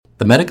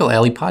The Medical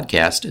Alley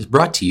podcast is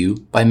brought to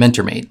you by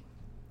MentorMate.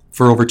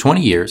 For over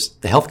 20 years,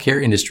 the healthcare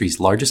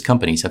industry's largest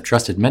companies have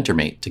trusted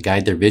MentorMate to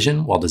guide their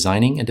vision while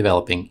designing and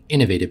developing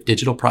innovative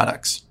digital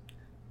products.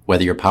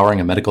 Whether you're powering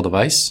a medical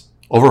device,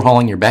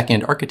 overhauling your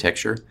back-end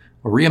architecture,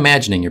 or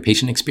reimagining your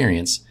patient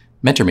experience,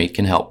 MentorMate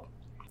can help.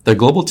 Their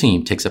global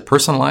team takes a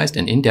personalized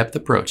and in-depth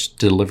approach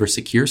to deliver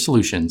secure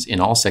solutions in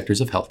all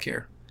sectors of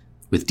healthcare.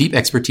 With deep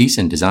expertise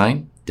in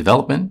design,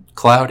 development,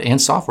 cloud, and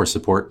software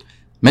support,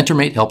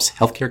 MentorMate helps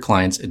healthcare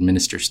clients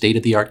administer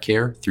state-of-the-art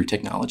care through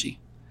technology.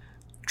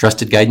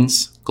 Trusted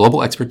guidance,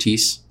 global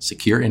expertise,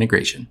 secure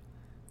integration.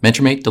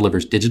 MentorMate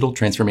delivers digital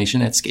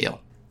transformation at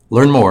scale.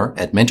 Learn more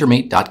at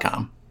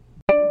mentormate.com.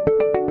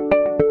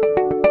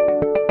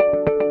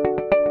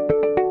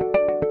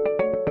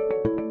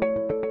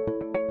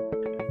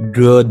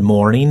 Good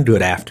morning,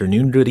 good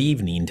afternoon, good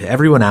evening to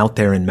everyone out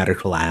there in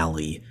Medical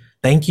Alley.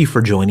 Thank you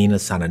for joining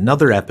us on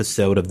another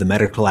episode of the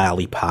Medical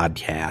Alley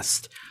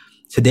podcast.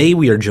 Today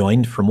we are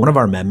joined from one of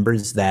our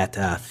members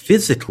that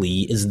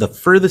physically is the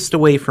furthest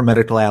away from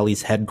Medical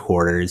Alley's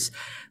headquarters,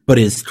 but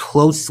is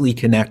closely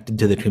connected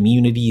to the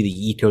community,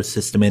 the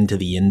ecosystem, and to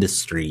the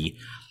industry.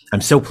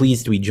 I'm so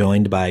pleased to be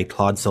joined by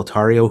Claude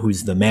Solitario,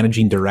 who's the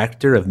managing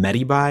director of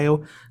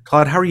Medibio.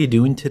 Claude, how are you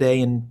doing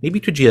today? And maybe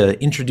could you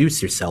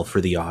introduce yourself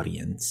for the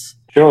audience?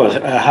 Sure.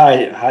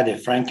 Hi there,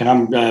 Frank. And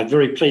I'm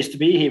very pleased to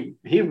be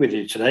here with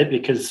you today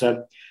because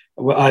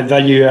I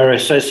value our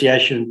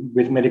association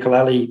with Medical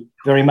Alley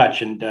very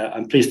much, and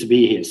I'm pleased to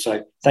be here.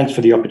 So thanks for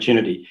the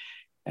opportunity.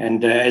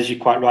 And as you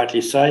quite rightly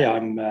say,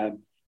 I'm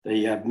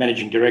the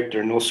managing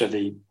director and also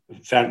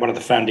one of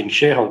the founding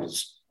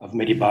shareholders of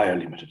Medibio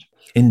Limited.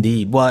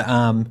 Indeed.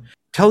 Well,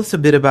 tell us a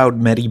bit about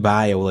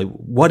Medibio. Like,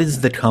 what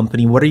is the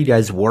company? What are you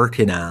guys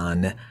working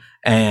on?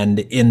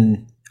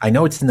 And I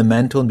know it's in the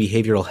mental and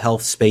behavioral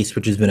health space,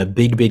 which has been a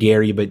big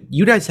area, but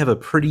you guys have a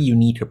pretty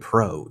unique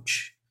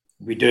approach.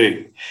 We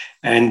do.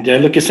 And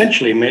look,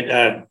 essentially,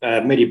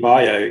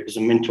 Medibio is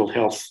a mental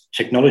health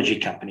technology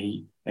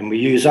company, and we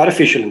use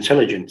artificial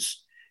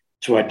intelligence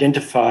to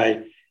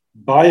identify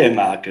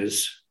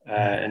biomarkers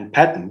and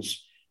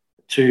patterns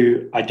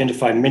to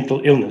identify mental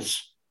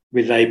illness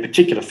with a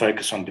particular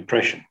focus on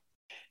depression.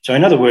 So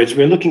in other words,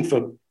 we're looking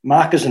for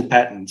markers and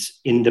patterns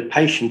in the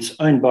patient's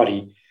own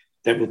body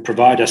that will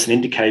provide us an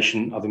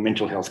indication of a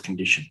mental health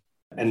condition.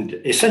 And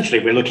essentially,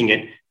 we're looking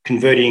at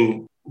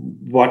converting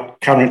what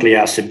currently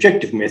are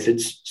subjective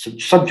methods,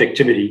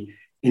 subjectivity,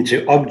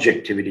 into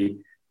objectivity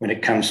when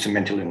it comes to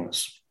mental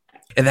illness.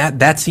 And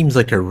that seems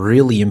like a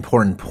really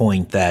important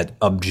point, that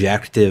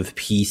objective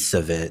piece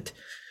of it.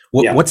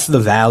 What's the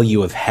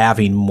value of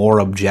having more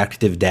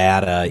objective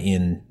data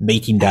in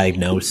making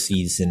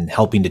diagnoses and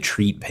helping to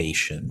treat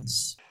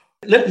patients?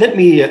 Let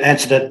me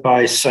answer that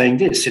by saying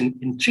this.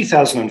 In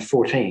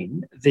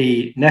 2014,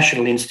 the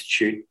National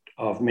Institute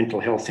of Mental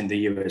Health in the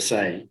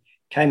USA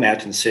came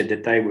out and said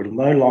that they will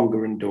no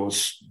longer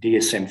endorse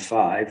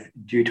DSM-5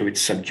 due to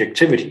its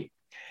subjectivity.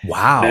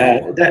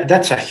 Wow.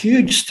 That's a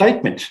huge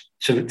statement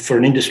for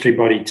an industry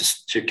body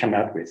to come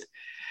out with.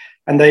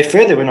 And they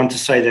further went on to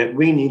say that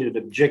we needed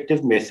an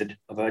objective method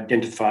of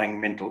identifying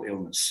mental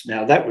illness.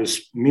 Now, that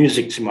was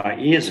music to my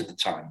ears at the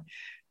time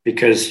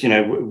because,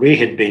 we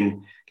had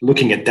been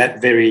looking at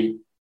that very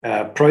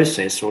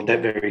process or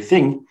that very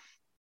thing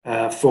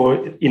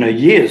for,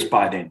 years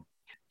by then.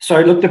 So,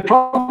 look, the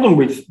problem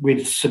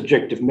with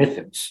subjective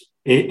methods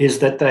is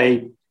that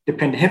they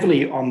depend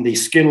heavily on the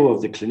skill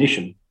of the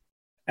clinician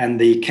and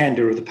the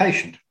candor of the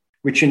patient,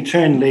 which in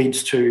turn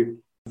leads to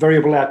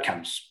variable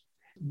outcomes.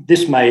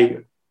 This may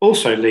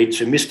also lead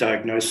to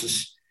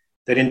misdiagnosis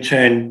that in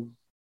turn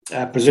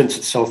presents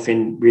itself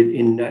with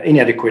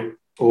inadequate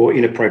or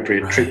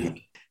inappropriate treatment.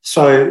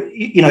 So,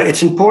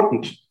 it's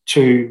important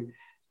to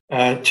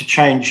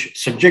change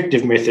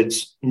subjective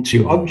methods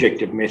into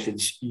objective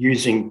methods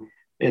using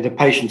the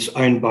patient's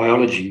own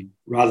biology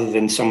rather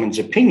than someone's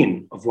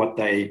opinion of what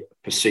they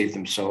perceive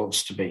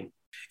themselves to be.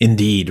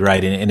 Indeed,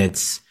 right. And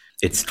it's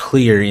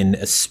clear,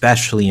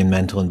 especially in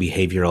mental and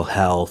behavioral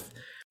health,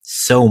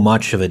 so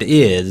much of it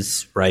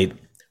is, right,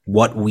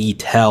 what we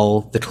tell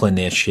the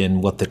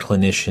clinician, what the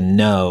clinician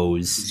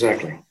knows.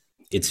 Exactly.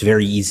 It's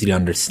very easy to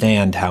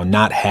understand how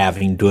not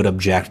having good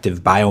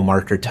objective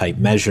biomarker type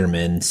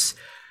measurements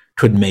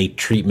could make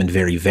treatment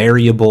very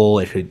variable.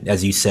 It could,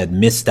 as you said,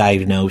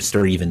 misdiagnosed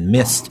or even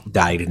missed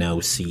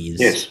diagnoses.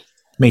 Yes.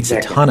 Makes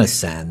a ton of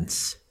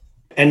sense.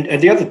 And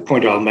the other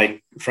point I'll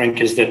make, Frank,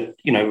 is that,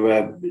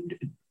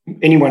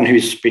 anyone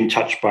who's been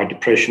touched by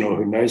depression or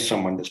who knows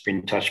someone that's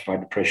been touched by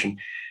depression,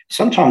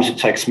 sometimes it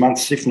takes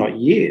months, if not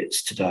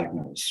years, to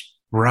diagnose.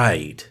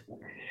 Right.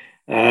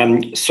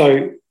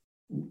 So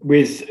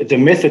with the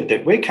method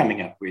that we're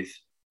coming up with,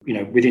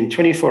 within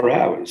 24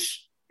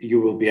 hours, you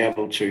will be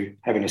able to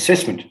have an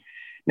assessment.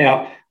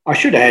 Now, I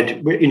should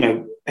add,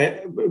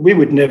 we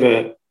would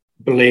never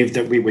believe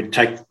that we would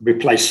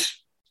replace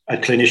a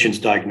clinician's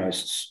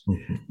diagnosis.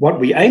 Mm-hmm. What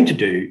we aim to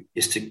do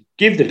is to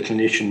give the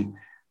clinician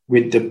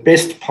with the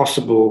best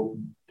possible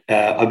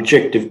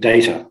objective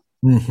data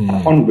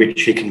on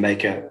which he can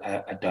make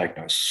a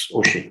diagnosis,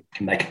 or she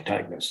can make a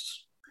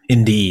diagnosis.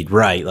 Indeed,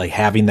 right. Like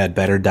having that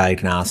better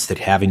diagnostic,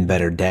 having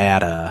better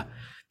data,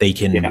 they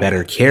can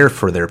better care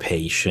for their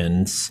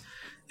patients.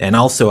 And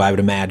also, I would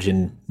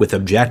imagine with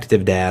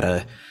objective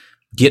data,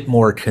 get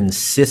more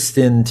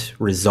consistent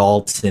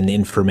results and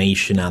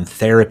information on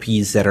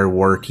therapies that are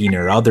working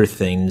or other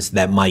things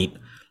that might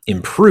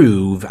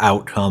improve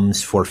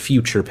outcomes for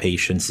future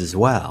patients as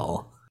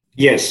well.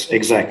 Yes,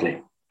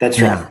 exactly. That's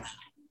right.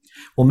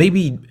 Well,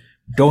 maybe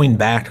going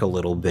back a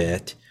little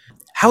bit,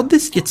 how'd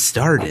this get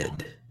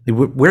started?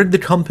 Where'd the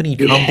company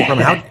come from?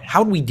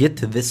 How'd we get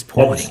to this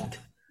point?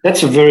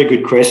 That's a very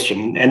good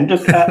question. And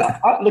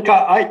look,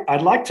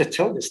 I'd like to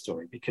tell this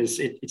story because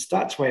it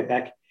starts way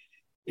back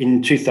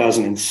in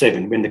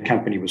 2007 when the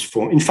company was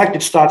formed. In fact,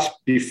 it starts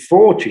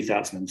before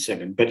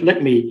 2007. But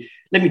let me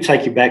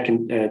take you back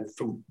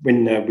from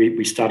when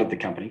we started the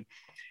company.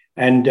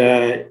 And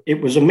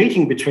it was a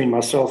meeting between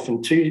myself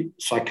and two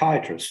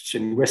psychiatrists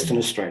in Western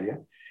Australia.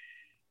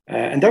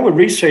 And they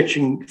were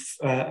searching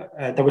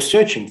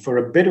for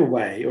a better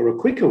way or a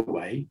quicker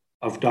way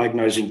of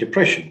diagnosing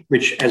depression,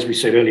 which, as we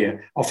said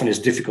earlier, often is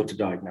difficult to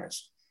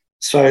diagnose.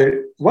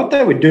 So what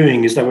they were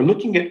doing is they were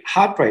looking at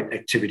heart rate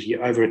activity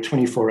over a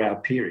 24-hour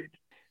period.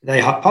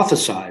 They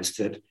hypothesized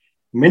that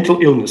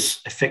mental illness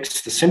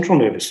affects the central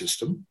nervous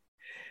system,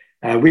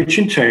 which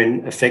in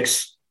turn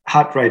affects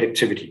heart rate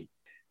activity.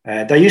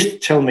 They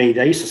used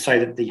to say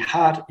that the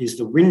heart is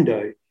the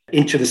window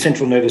into the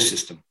central nervous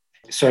system.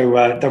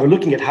 So they were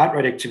looking at heart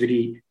rate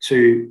activity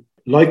to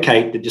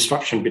locate the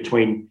disruption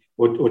between,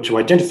 or to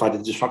identify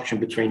the disruption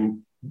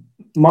between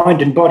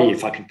mind and body,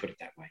 if I can put it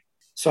that way.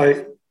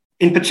 So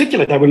in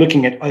particular, they were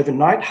looking at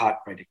overnight heart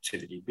rate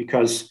activity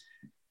because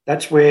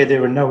that's where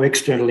there are no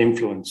external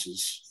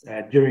influences.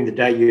 During the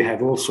day, you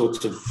have all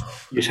sorts of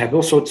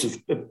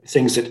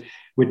things that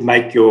would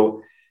make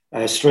your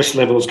stress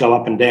levels go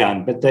up and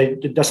down, but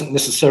it doesn't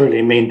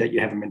necessarily mean that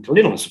you have a mental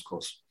illness, of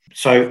course.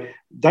 So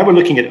they were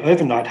looking at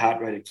overnight heart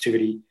rate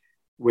activity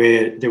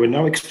where there were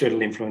no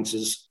external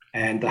influences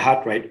and the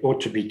heart rate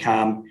ought to be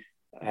calm,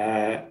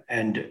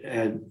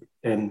 and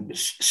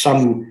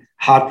some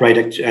heart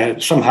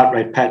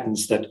rate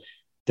patterns that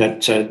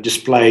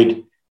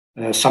displayed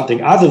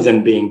something other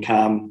than being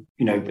calm.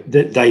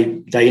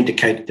 They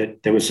indicate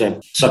that there was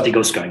something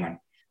else going on.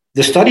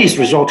 The studies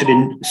resulted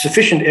in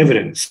sufficient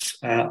evidence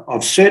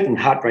of certain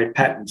heart rate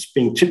patterns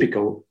being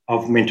typical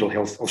of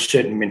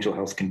certain mental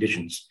health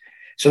conditions.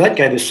 So that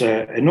gave us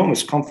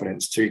enormous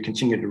confidence to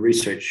continue to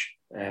research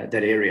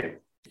that area.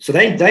 So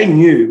they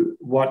knew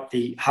what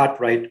the heart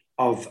rate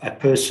of a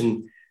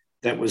person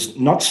that was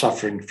not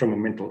suffering from a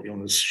mental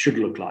illness should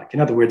look like. In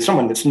other words,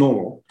 someone that's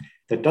normal,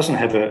 that doesn't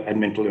have a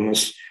mental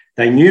illness,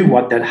 they knew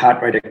what that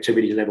heart rate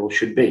activity level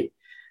should be.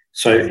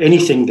 So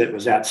anything that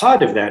was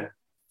outside of that,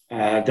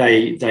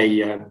 they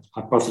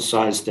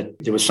hypothesized that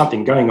there was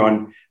something going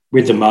on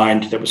with the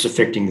mind that was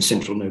affecting the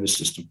central nervous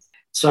system.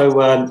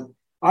 So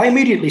I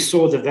immediately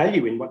saw the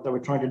value in what they were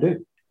trying to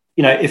do.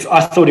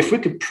 If we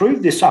could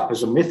prove this up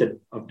as a method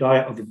of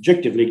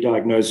objectively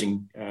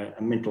diagnosing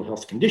a mental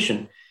health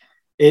condition,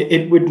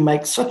 it would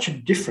make such a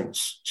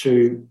difference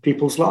to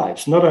people's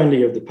lives, not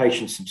only of the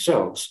patients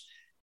themselves,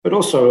 but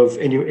also of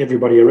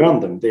everybody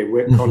around them, their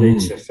work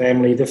colleagues, their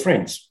family, their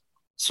friends.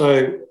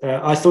 So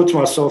I thought to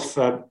myself,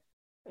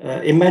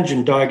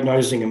 imagine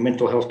diagnosing a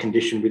mental health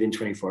condition within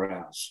 24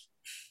 hours.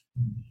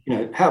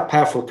 How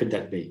powerful could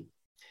that be?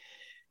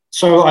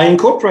 So I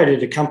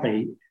incorporated a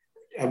company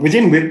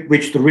within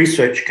which the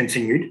research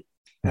continued.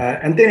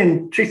 And then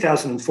in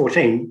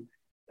 2015,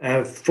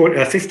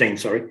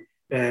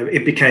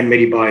 it became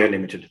Medibio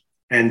Limited.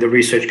 And the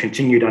research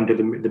continued under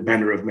the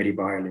banner of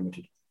Medibio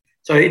Limited.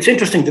 So it's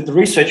interesting that the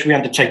research we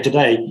undertake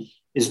today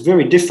is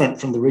very different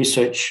from the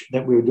research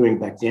that we were doing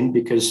back then,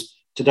 because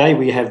today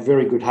we have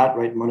very good heart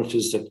rate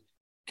monitors that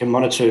can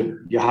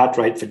monitor your heart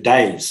rate for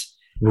days.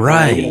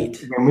 Right.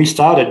 When we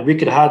started, we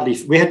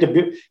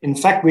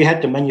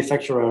had to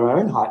manufacture our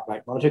own heart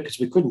rate monitor because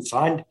we couldn't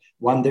find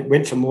one that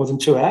went for more than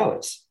 2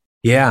 hours.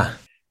 Yeah.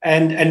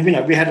 And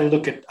we had to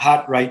look at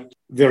heart rate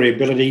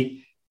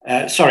variability.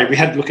 We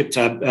had to look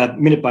at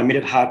minute by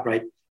minute heart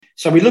rate.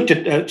 So we looked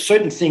at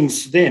certain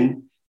things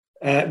then.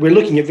 We're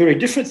looking at very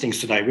different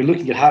things today. We're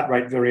looking at heart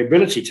rate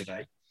variability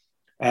today.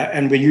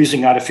 And we're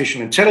using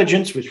artificial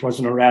intelligence, which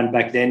wasn't around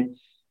back then.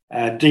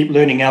 Deep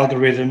learning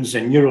algorithms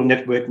and neural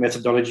network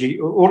methodology.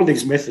 All of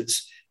these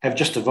methods have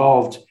just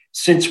evolved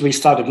since we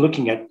started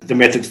looking at the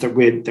methods that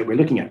we're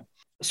looking at.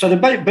 So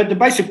the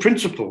basic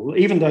principle,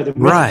 even though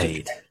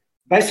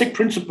basic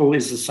principle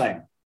is the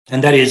same,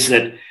 and that is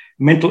that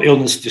mental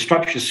illness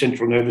disrupts your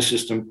central nervous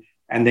system,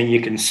 and then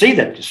you can see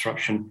that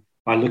disruption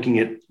by looking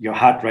at your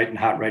heart rate and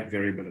heart rate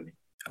variability.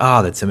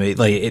 Oh, that's amazing.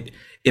 Like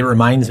it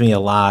reminds me a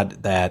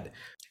lot that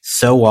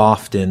so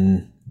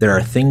often there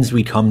are things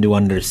we come to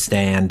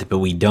understand, but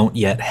we don't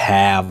yet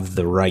have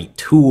the right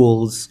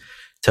tools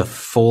to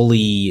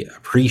fully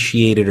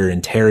appreciate it or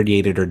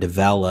interrogate it or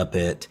develop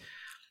it.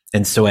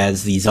 And so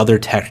as these other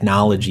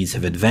technologies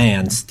have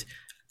advanced,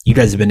 you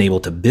guys have been able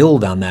to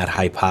build on that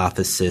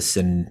hypothesis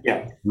and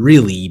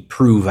really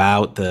prove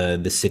out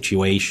the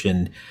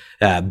situation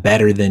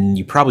better than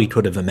you probably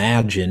could have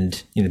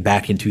imagined,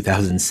 back in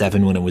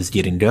 2007 when it was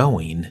getting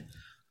going.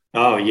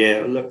 Oh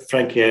yeah, look,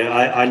 Frank. Yeah,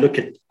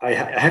 I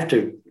have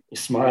to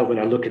smile when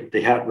I look at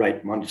the heart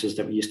rate monitors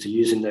that we used to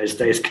use in those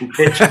days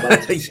compared to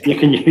what you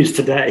can use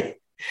today.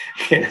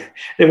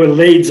 There were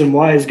leads and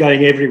wires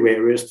going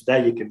everywhere, whereas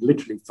today you can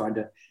literally find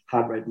a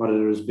heart rate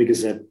monitor as big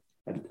as a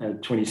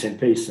 20-cent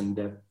piece,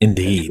 and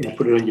indeed,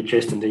 put it on your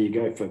chest, and there you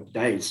go for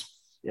days.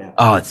 Yeah.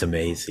 Oh, it's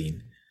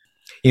amazing.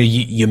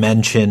 You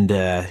mentioned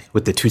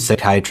with the two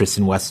psychiatrists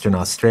in Western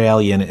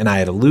Australia, and I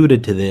had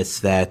alluded to this,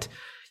 that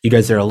you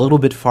guys are a little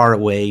bit far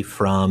away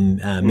from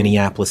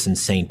Minneapolis and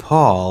St.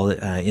 Paul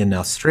in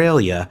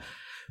Australia,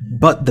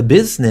 but the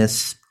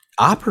business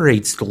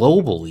operates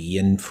globally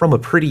and from a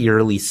pretty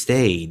early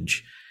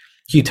stage.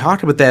 Can you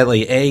talk about that?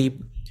 Like, A,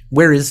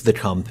 where is the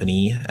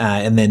company?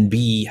 And then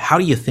B, how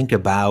do you think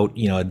about,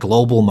 a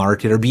global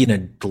market or being a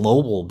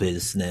global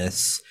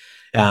business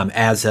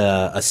as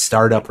a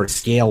startup or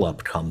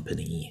scale-up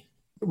company?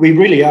 We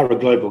really are a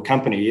global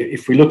company.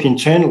 If we look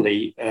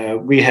internally,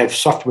 we have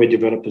software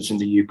developers in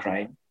the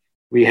Ukraine.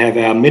 We have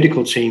our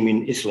medical team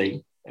in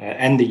Italy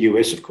and the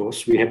US, of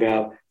course. We have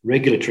our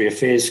regulatory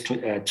affairs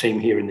team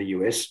here in the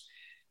US.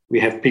 We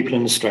have people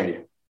in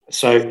Australia.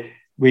 So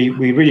we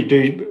really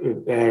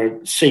do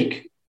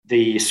seek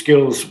the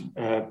skills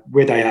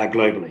where they are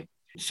globally.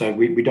 So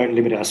we don't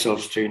limit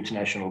ourselves to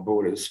international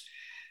borders.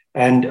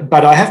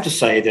 But I have to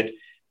say that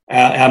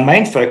our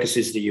main focus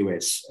is the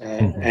US.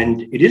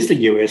 And it is the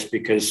US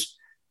because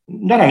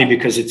not only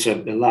because it's a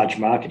large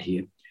market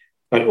here,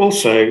 but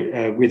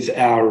also with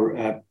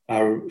our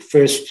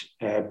first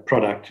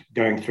product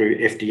going through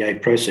FDA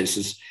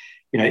processes.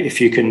 If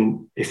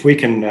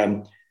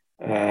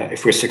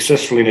we're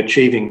successful in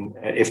achieving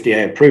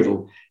FDA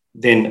approval,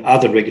 then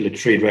other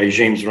regulatory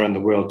regimes around the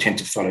world tend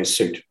to follow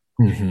suit.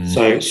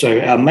 So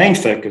our main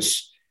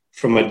focus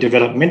from a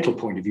developmental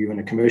point of view and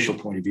a commercial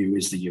point of view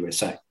is the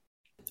USA.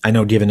 I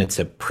know, given it's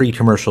a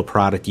pre-commercial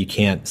product, you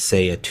can't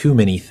say too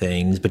many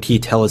things, but can you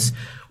tell us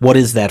what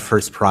is that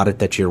first product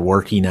that you're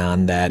working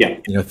on that,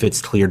 if it's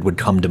cleared, would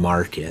come to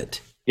market?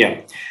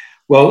 Yeah.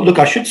 Well, look,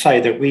 I should say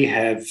that we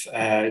have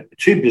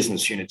two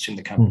business units in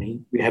the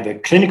company. We have a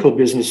clinical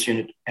business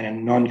unit and a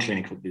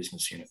non-clinical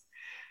business unit.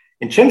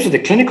 In terms of the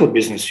clinical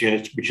business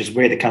unit, which is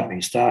where the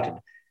company started,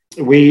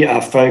 we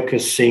are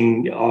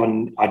focusing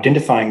on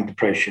identifying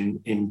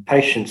depression in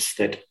patients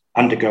that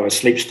undergo a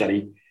sleep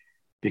study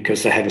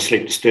because they have a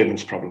sleep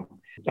disturbance problem.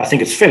 I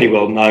think it's fairly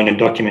well known and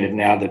documented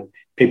now that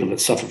people that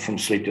suffer from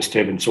sleep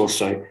disturbance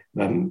also,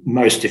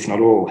 most if not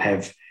all,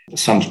 have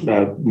some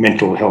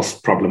mental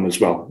health problem as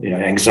well,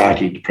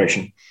 anxiety,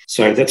 depression.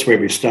 So that's where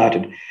we've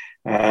started.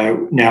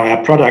 Now,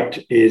 our product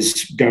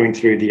is going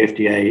through the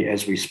FDA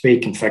as we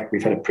speak. In fact,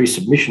 we've had a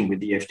pre-submission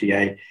with the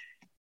FDA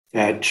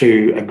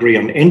to agree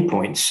on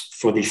endpoints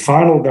for the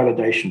final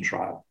validation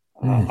trial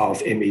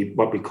of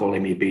what we call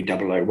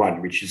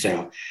MEB-001, which is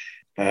our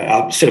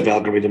set of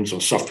algorithms or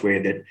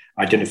software that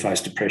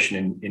identifies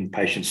depression in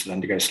patients that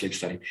undergo sleep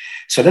study.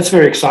 So that's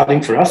very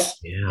exciting for us.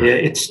 Yeah.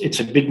 It's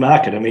a big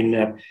market. I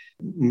mean,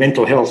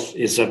 mental health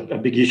is a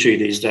big issue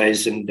these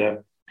days,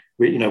 and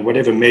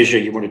whatever measure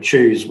you want to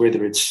choose,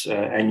 whether it's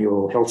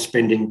annual health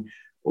spending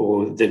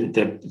or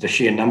the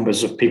sheer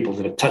numbers of people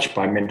that are touched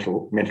by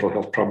mental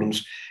health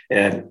problems,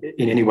 in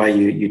any way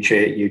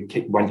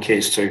one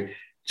cares to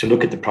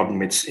look at the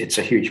problem, it's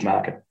a huge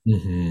market.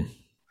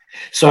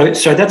 So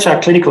that's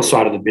our clinical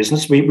side of the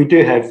business. We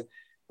do have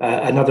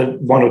another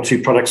one or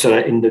two products that are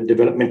in the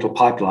developmental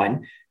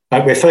pipeline,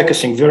 but we're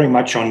focusing very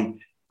much on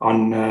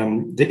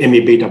the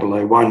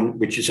MEB-001,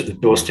 which is at the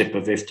doorstep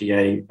of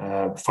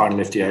final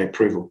FDA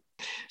approval.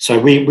 So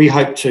we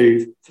hope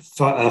to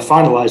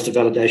finalize the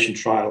validation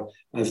trial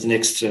over the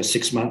next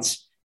 6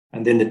 months,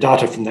 and then the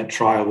data from that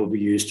trial will be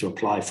used to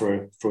apply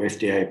for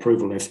FDA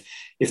approval.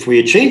 If we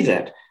achieve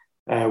that,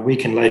 we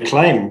can lay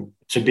claim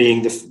to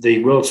being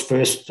the world's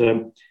first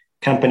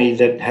company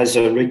that has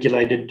a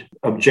regulated,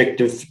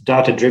 objective,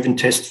 data-driven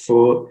test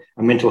for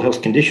a mental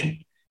health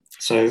condition.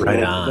 So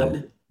right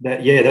on.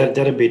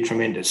 That'd be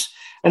tremendous.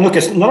 And look,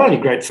 it's not only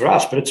great for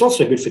us, but it's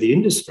also good for the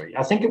industry.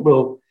 I think it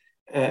will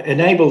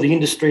enable the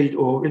industry,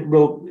 or it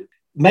will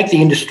make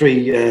the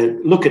industry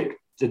look at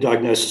the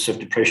diagnosis of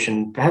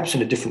depression perhaps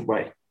in a different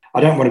way. I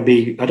don't want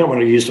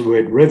to use the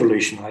word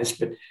revolutionize,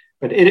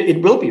 but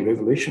it will be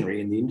revolutionary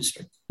in the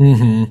industry.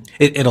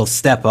 It'll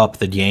step up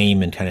the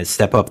game and kind of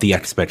step up the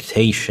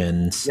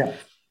expectations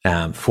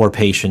for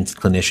patients,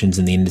 clinicians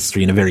in the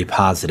industry in a very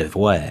positive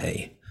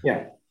way.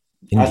 Yeah,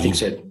 indeed. I think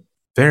so.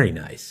 Very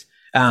nice.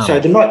 So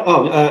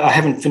I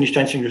haven't finished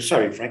answering your.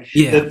 Sorry, Frank.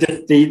 Yeah.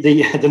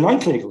 The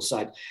non-clinical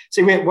side.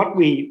 See, what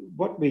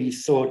we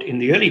thought in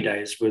the early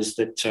days was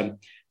that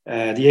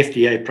the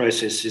FDA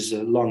process is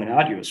a long and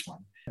arduous one.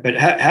 But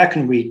how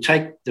can we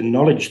take the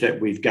knowledge that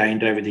we've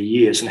gained over the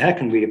years, and how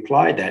can we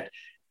apply that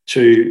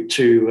to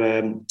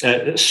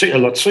a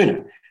lot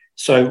sooner?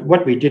 So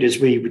what we did is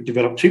we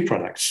developed two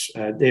products.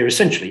 They're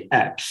essentially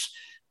apps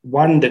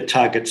one that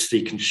targets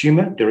the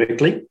consumer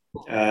directly,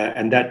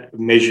 and that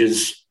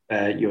measures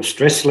your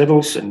stress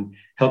levels and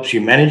helps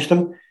you manage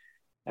them,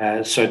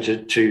 so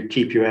to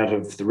keep you out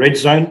of the red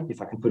zone,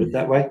 if I can put it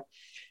that way.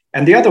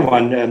 And the other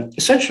one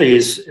essentially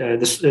is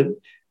this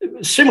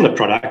similar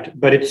product,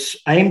 but it's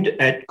aimed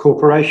at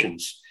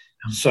corporations.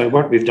 So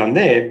what we've done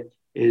there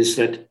is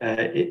that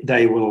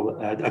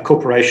a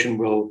corporation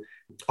will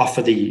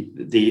offer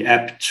the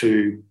app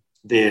to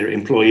their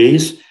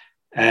employees,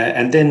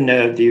 and then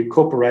the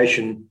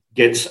corporation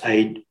gets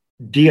a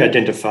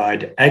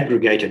de-identified,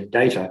 aggregated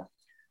data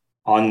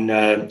on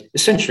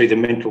essentially the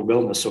mental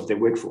wellness of their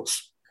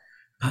workforce.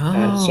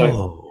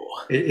 So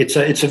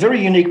it's a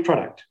very unique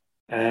product,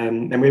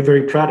 and we're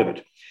very proud of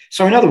it.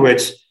 So in other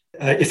words,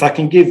 if I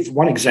can give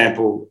one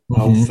example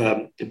of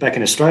back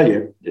in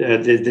Australia,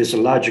 there's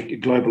a larger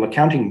global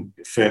accounting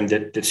firm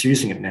that's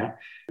using it now.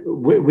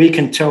 We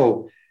can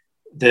tell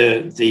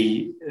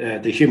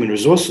the human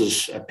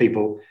resources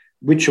people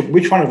which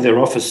one of their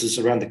offices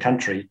around the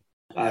country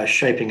are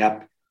shaping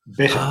up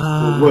better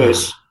or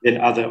worse than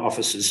other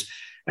offices.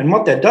 And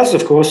what that does,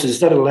 of course, is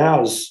that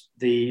allows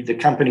the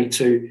company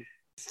to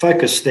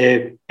focus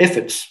their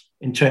efforts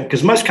in turn,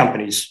 because most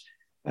companies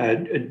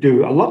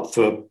do a lot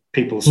for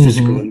people's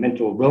physical and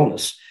mental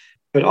wellness,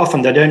 but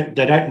often they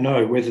don't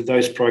know whether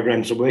those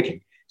programs are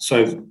working.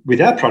 So with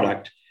our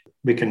product,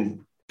 we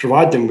can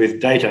provide them with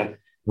data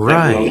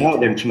that will allow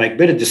them to make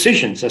better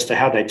decisions as to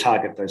how they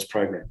target those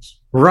programs.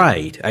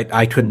 Right.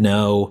 I could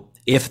know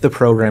if the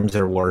programs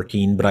are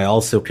working, but I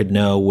also could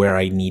know where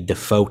I need to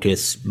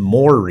focus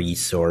more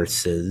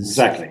resources.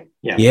 Exactly.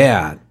 Yeah.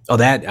 Yeah. Oh,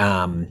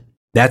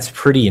 that's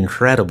pretty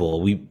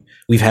incredible.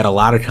 We've had a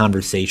lot of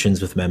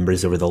conversations with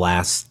members over the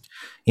last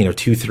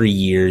 2-3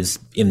 years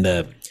in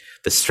the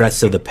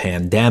stress of the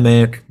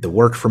pandemic, the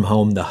work from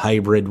home, the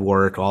hybrid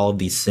work, all of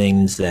these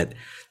things that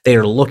they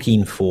are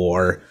looking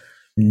for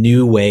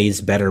new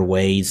ways, better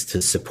ways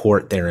to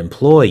support their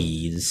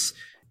employees.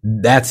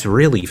 That's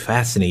really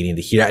fascinating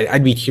to hear.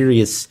 I'd be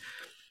curious,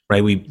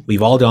 right?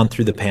 We've all gone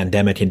through the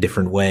pandemic in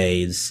different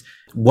ways.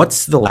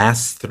 What's the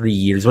last 3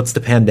 years? What's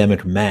the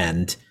pandemic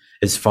meant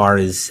as far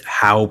as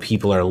how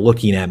people are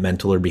looking at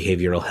mental or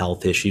behavioral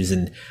health issues,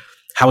 and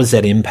how has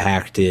that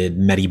impacted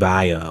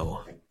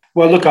Medibio?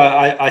 Well, look,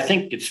 I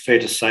think it's fair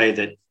to say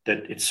that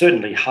it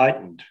certainly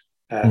heightened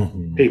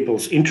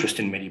people's interest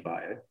in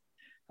Medibio.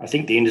 I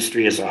think the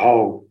industry as a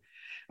whole,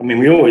 I mean,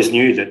 we always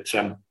knew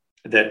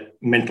that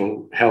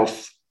mental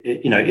health,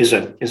 is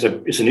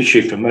an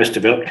issue for most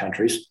developed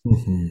countries.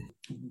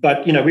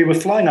 But we were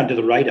flying under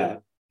the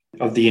radar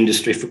of the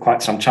industry for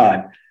quite some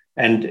time,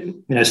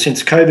 and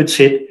since COVID's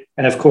hit,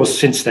 and of course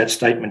since that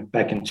statement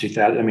back in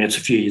 2000, I mean, it's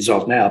a few years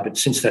old now, but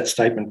since that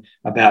statement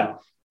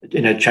about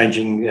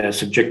changing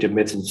subjective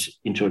methods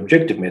into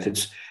objective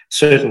methods,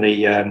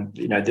 certainly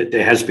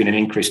there has been an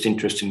increased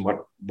interest in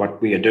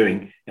what we are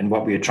doing and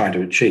what we are trying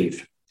to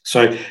achieve.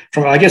 So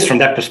from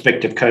that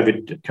perspective,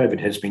 COVID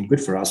has been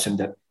good for us, and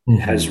that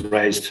has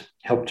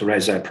helped to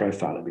raise our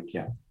profile a bit.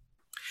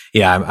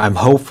 Yeah, I'm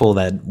hopeful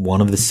that one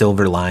of the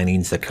silver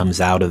linings that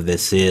comes out of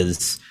this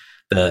is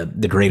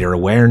the greater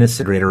awareness,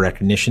 the greater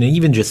recognition, and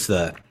even just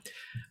the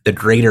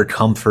greater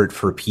comfort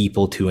for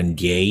people to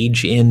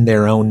engage in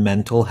their own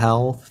mental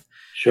health.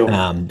 Sure.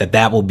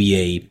 That will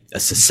be a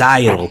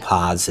societal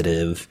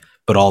positive,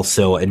 but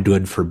also a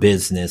good for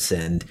business.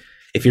 And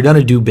if you're going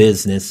to do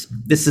business,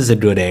 this is a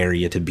good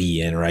area to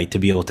be in, right? To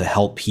be able to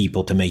help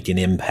people to make an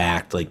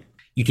impact. Like,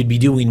 you could be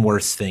doing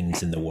worse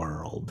things in the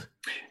world.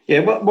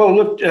 Yeah. Well,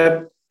 look,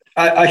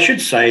 I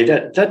should say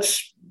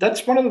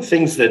that's one of the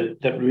things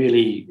that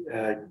really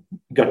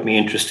got me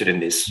interested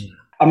in this.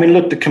 I mean,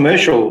 look, the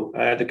commercial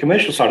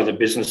side of the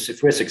business,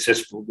 if we're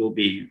successful, will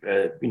be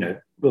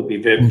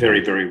very, very,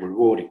 very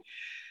rewarding.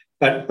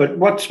 But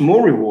what's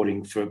more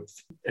rewarding for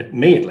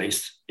me, at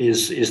least,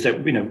 is that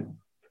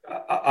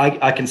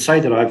I can say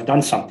that I've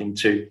done something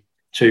to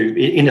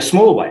in a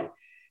small way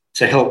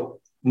to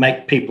help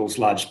make people's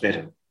lives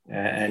better.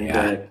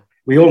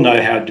 We all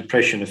know how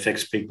depression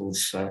affects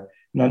people's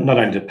not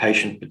only the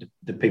patient but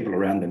the people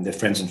around them, their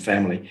friends and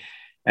family,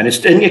 and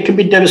it can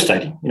be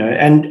devastating.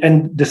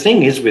 And the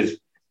thing is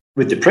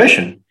with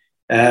depression,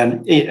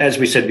 as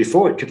we said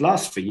before, it could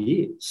last for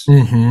years.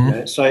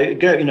 So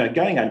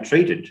going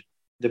untreated,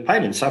 the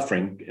pain and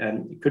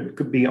suffering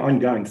could be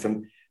ongoing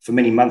for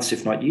many months,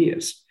 if not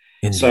years.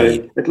 Indeed.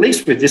 So at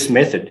least with this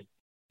method,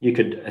 you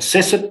could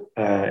assess it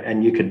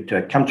and you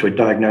could come to a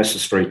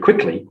diagnosis very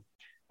quickly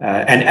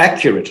and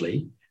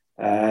accurately.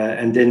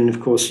 And then,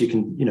 of course, you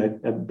can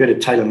better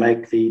tailor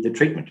make the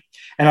treatment.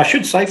 And I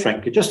should say,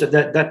 Frank, just at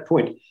that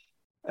point,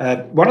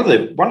 one of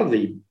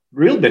the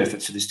real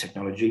benefits of this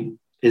technology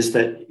is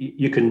that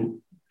you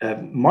can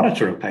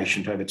monitor a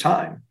patient over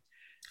time,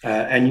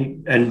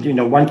 and a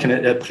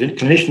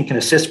clinician can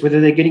assess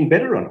whether they're getting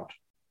better or not.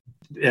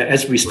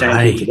 As we stand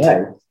here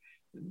today,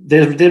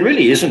 there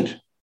really isn't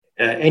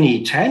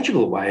any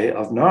tangible way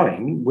of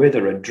knowing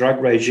whether a drug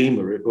regime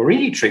or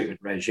any treatment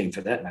regime,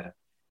 for that matter,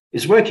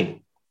 is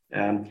working.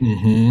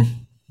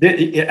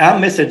 Our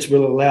methods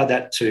will allow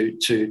that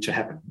to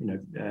happen.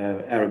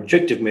 Our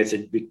objective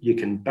method, you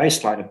can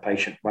baseline a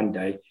patient one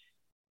day,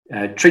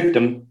 treat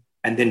them,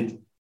 and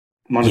then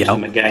monitor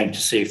them again to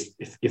see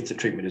if the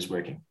treatment is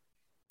working.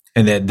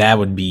 And that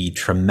would be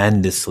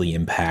tremendously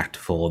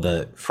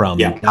impactful. From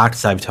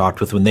docs I've talked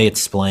with, when they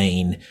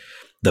explain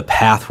the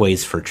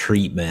pathways for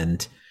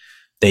treatment,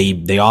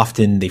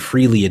 they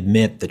freely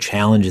admit the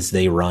challenges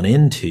they run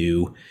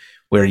into,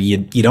 where you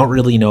don't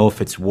really know if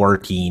it's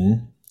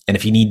working. And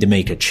if you need to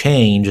make a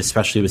change,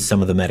 especially with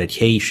some of the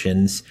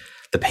medications,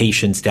 the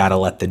patient's got to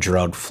let the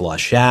drug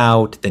flush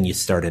out. Then you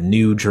start a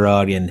new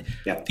drug. And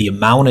the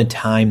amount of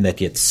time that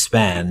gets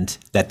spent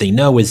that they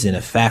know is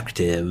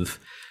ineffective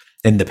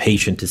and the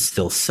patient is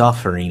still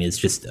suffering is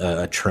just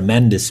a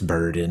tremendous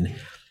burden.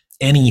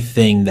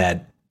 Anything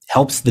that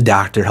helps the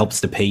doctor,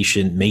 helps the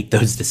patient make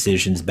those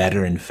decisions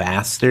better and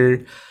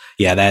faster,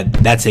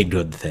 that's a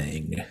good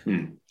thing.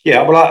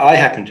 Yeah, well, I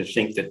happen to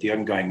think that the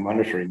ongoing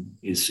monitoring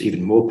is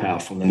even more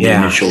powerful than the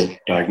initial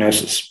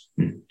diagnosis.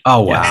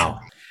 Oh,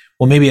 wow.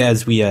 Well, maybe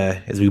as we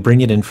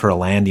bring it in for a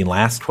landing,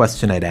 last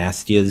question I'd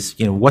ask you is,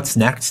 what's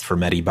next for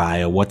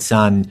Medibio? What's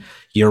on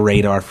your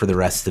radar for the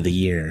rest of the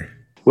year?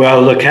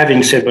 Well, look,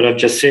 having said what I've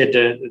just said,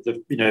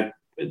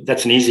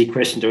 that's an easy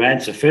question to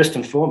answer. First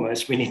and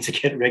foremost, we need to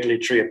get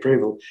regulatory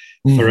approval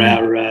for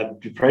our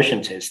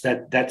depression test.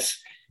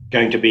 That's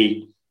going to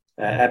be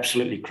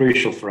absolutely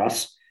crucial for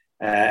us,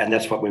 and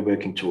that's what we're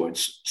working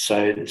towards.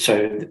 So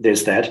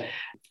there's that.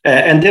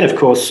 And then, of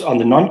course, on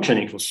the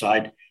non-clinical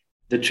side,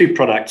 the two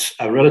products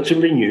are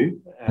relatively new,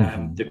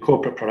 the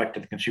corporate product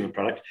and the consumer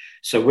product.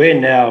 So we're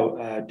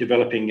now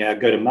developing our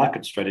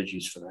go-to-market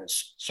strategies for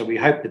those. So we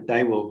hope that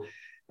they will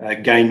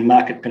gain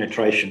market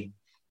penetration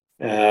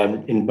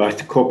in both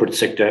the corporate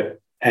sector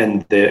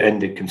and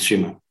the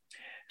consumer.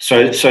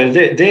 So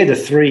they're the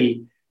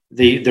three,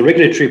 the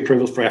regulatory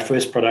approval for our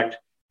first product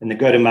and the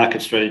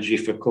go-to-market strategy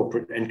for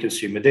corporate and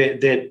consumer. They're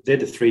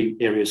the three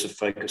areas of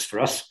focus for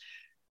us.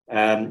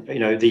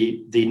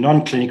 The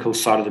non-clinical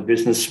side of the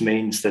business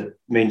means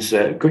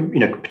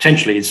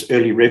potentially it's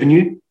early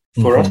revenue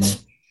for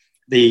us.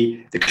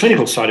 The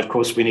clinical side, of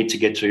course, we need to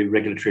get to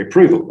regulatory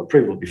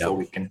approval before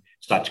we can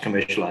start to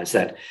commercialize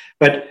that.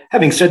 But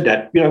having said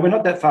that, we're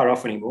not that far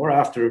off anymore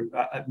after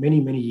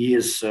many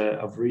years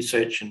of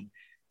research and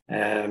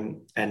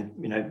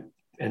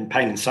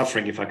pain and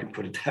suffering, if I can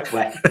put it that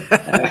way.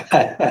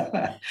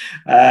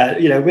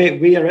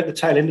 We are at the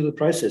tail end of the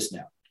process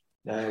now.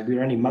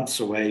 We're only months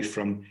away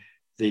from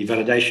the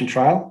validation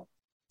trial.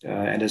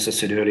 And as I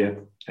said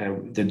earlier,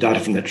 the data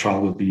from that trial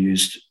will be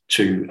used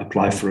to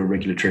apply for a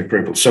regulatory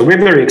approval. So we're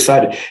very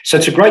excited. So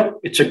it's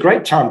a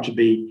great time to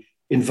be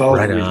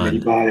involved with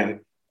Medibio,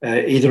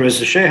 either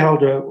as a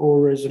shareholder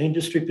or as an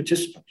industry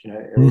participant,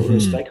 or a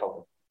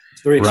stakeholder.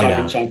 It's a very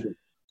exciting time.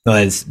 No,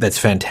 that's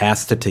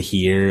fantastic to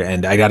hear.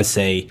 And I got to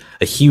say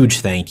a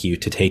huge thank you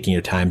to taking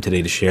your time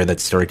today to share that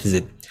story,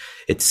 because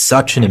it's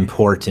such an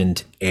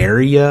important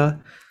area,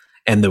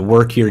 and the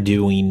work you're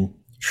doing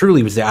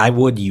truly I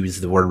would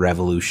use the word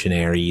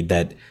revolutionary,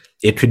 that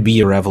it could be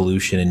a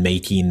revolution in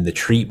making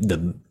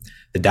the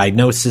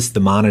diagnosis, the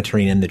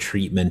monitoring, and the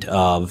treatment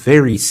of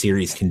very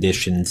serious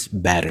conditions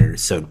better.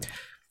 So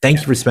thank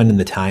you for spending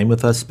the time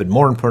with us, but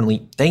more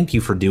importantly, thank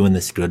you for doing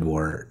this good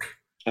work.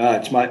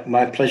 It's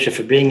my pleasure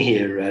for being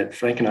here,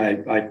 Frank, and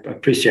I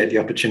appreciate the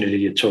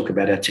opportunity to talk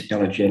about our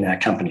technology and our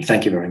company.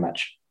 Thank you very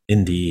much.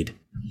 Indeed.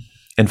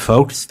 And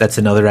folks, that's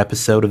another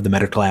episode of the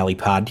Medical Alley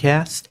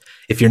Podcast.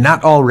 If you're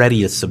not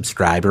already a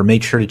subscriber,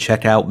 make sure to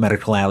check out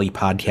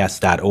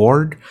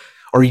medicalalleypodcast.org,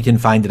 or you can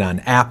find it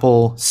on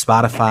Apple,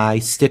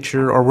 Spotify,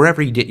 Stitcher, or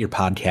wherever you get your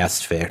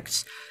podcast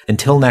fix.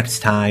 Until next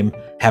time,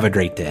 have a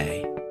great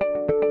day.